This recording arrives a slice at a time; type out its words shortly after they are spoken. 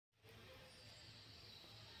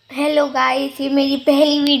Hello guys, ये मेरी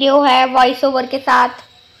पहली वीडियो है वॉइस ओवर के साथ।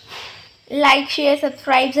 लाइक शेयर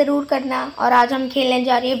सब्सक्राइब ज़रूर करना। और आज हम खेलने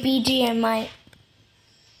जा रहे हैं BGMI।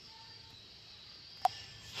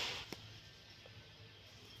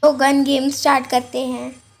 तो गन गेम स्टार्ट करते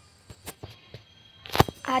हैं।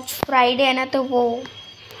 आज फ्राइडे है ना, तो वो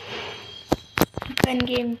गन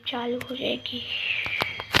गेम चालू हो जाएगी,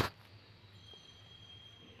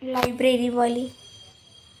 लाइब्रेरी वाली।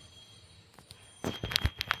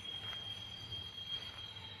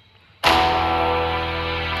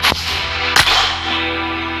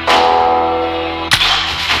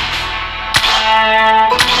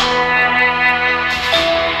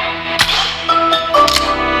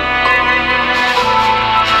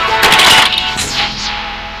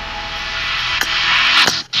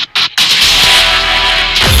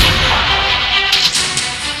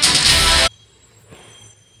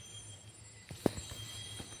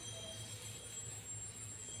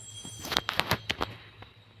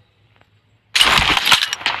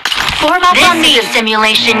 This is a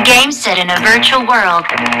simulation game set in a virtual world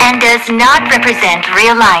and does not represent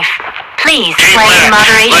real life. Please play in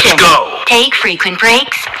moderation, Let's go. take frequent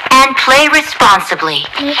breaks, and play responsibly.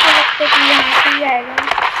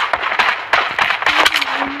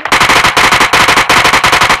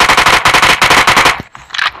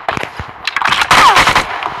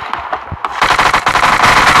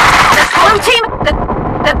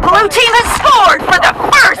 The blue team has scored for the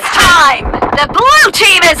first time! The blue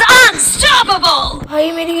team is unstoppable!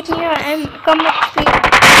 भाई मेरी कितनी कम speed.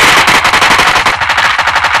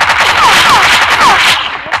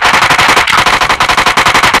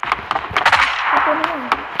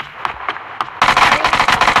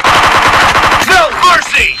 No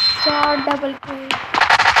mercy! 4 double kill.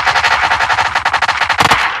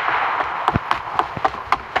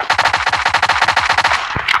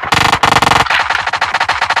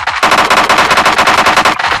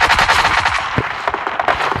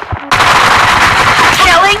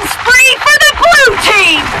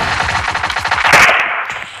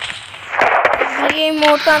 ये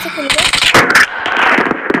mode कहाँ से खुल गया?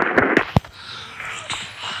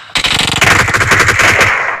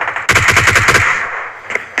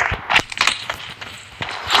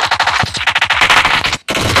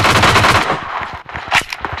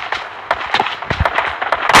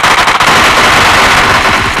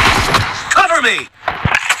 Cover me!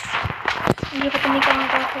 ये पता नहीं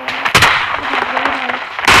कहाँ से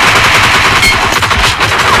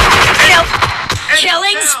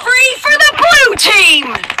Killing spree for the blue team!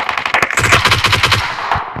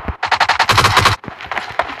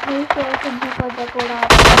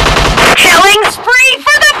 Killing spree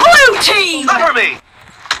for the blue team! Cover me!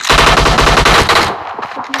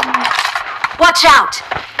 Watch out!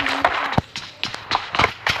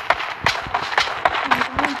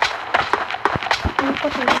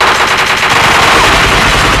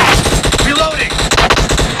 Reloading!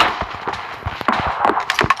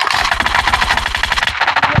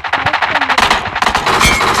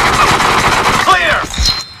 Clear!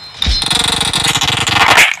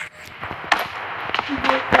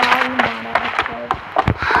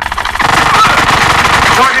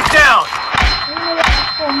 Target down!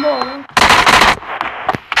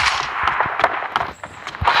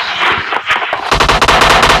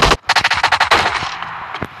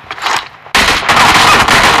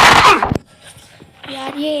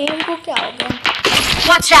 यार ये एम को क्या हो गया?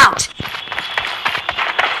 Watch out!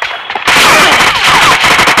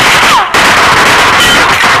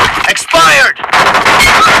 Expired!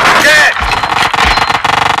 Dead!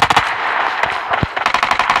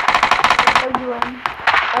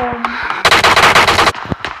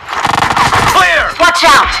 Clear! Watch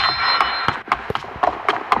out!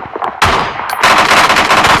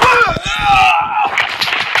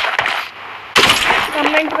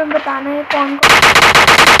 Comment में बताना है कौन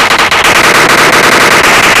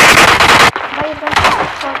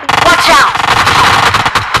Watch out!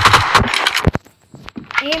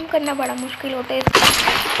 एम करना बड़ा मुश्किल होता है इसका।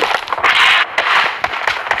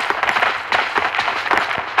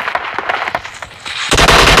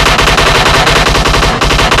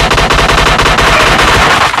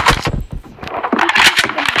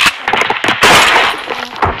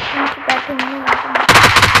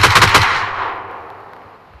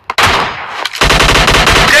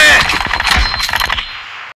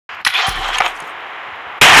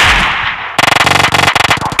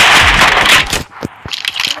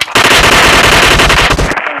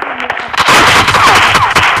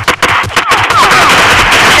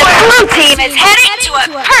 Is heading to a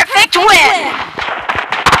perfect win!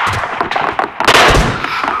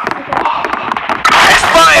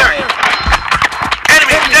 Expired!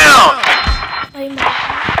 Enemy down!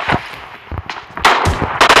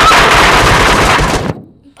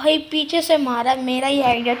 पीछे से मारा, मेरा ही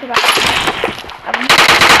आइडिया चुरा।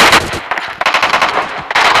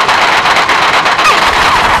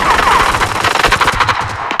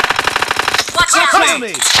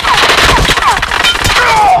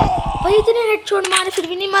 भाई इतने हेडशॉट मारे फिर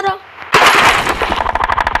भी नहीं मारा।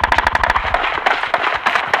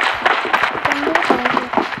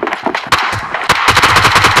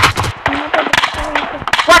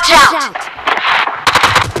 Watch out!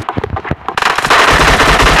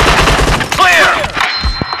 Clear!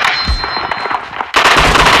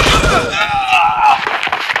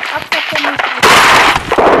 अब सबको miss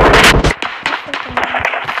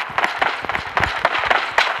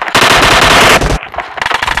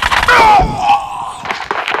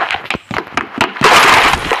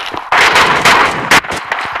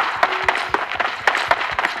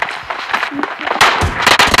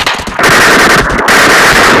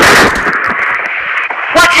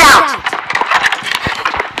Watch out!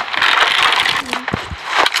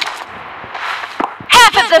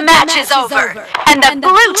 Half of the match is over, and the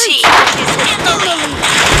blue team is in the lead.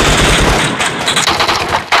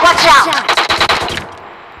 Watch out!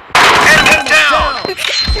 Enemy down!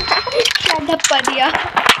 क्या धप्पा दिया,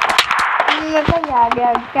 मैं तो आ गया,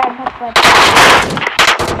 क्या धप्पा दिया।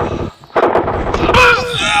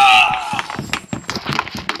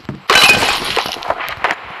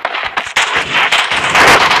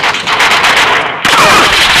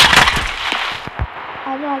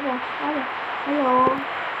 आजा हेलो।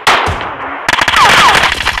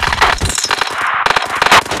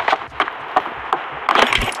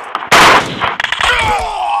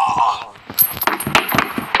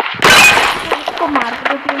 इसको मार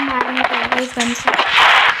दो, तो मारने पड़ेगा इस गन से।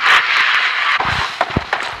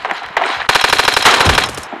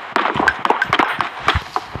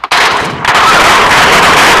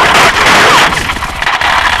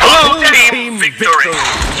 Blue team victory!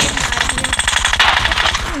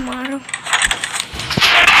 मारो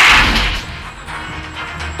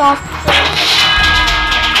टॉप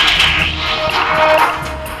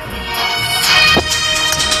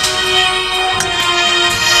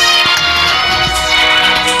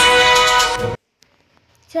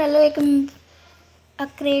चलो एक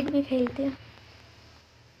अपग्रेड भी खेलते हैं।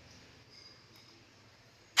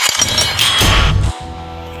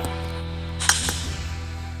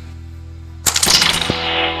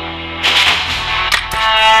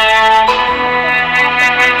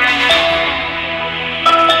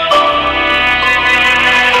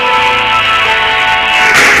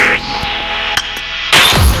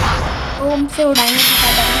 ओम से उड़ाएंगे,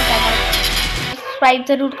 सब्सक्राइब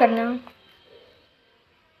जरूर करना।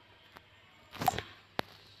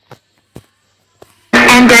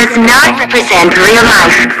 And does not represent real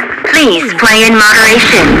life. Please play in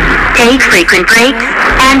moderation, take frequent breaks,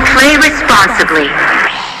 and play responsibly.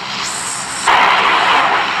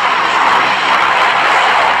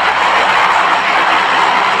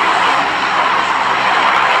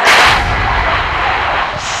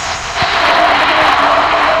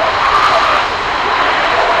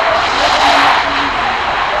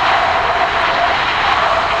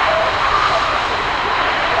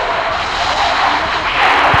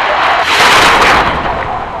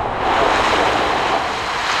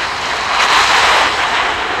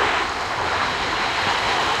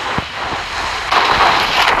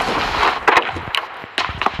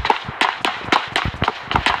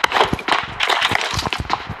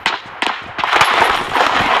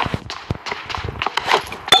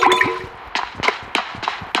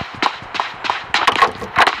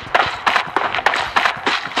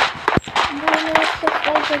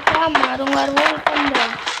 क्या मारूंगा वो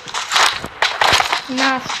ना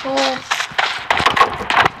सो।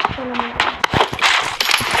 चलो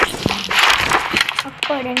अब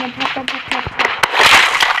पड़ेंगे धक्का धक्का।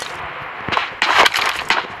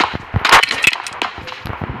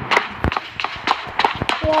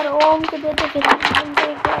 यार ओम के देते फिर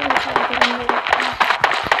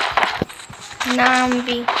नाम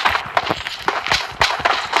भी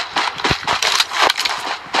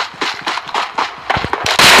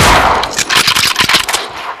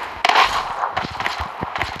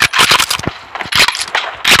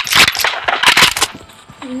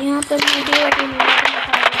यहाँ पर वीडियो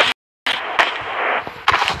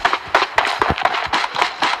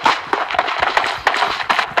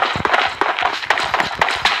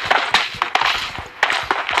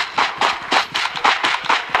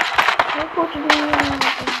कुछ भी नहीं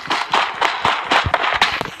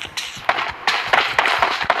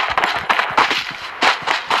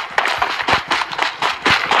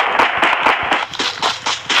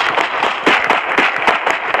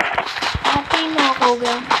हो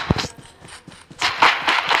गया।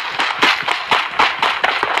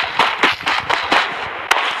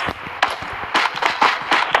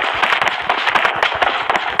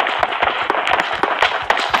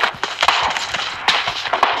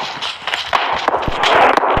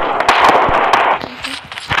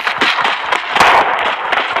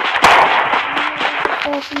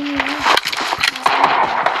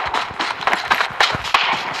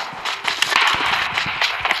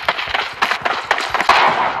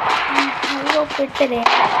 पे रहे।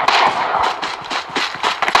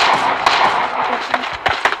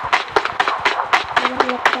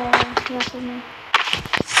 लगता है वैसे में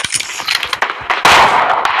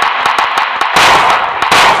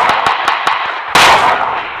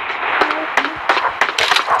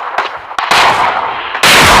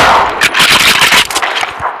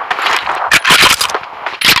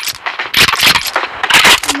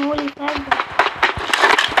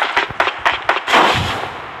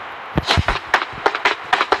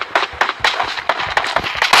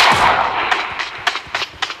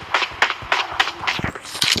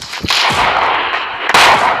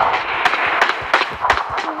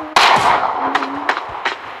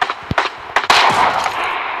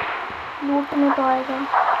लूट में तो आएगा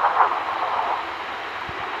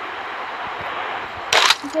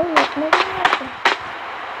जो लूटने भी नहीं आते।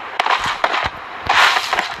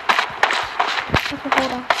 ऐसा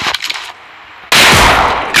पूरा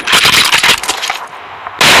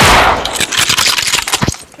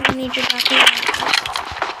नीचे जाके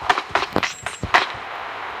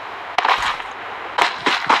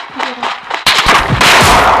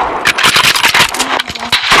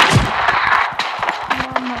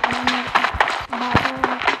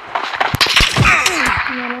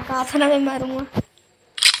मैंने कहा था ना मैं मारूंगा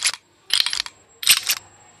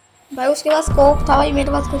भाई। उसके पास स्कोप था भाई,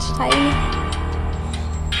 मेरे पास कुछ था ही नहीं।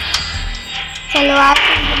 चलो आप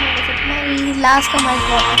लास्ट का मैच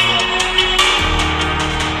बहुत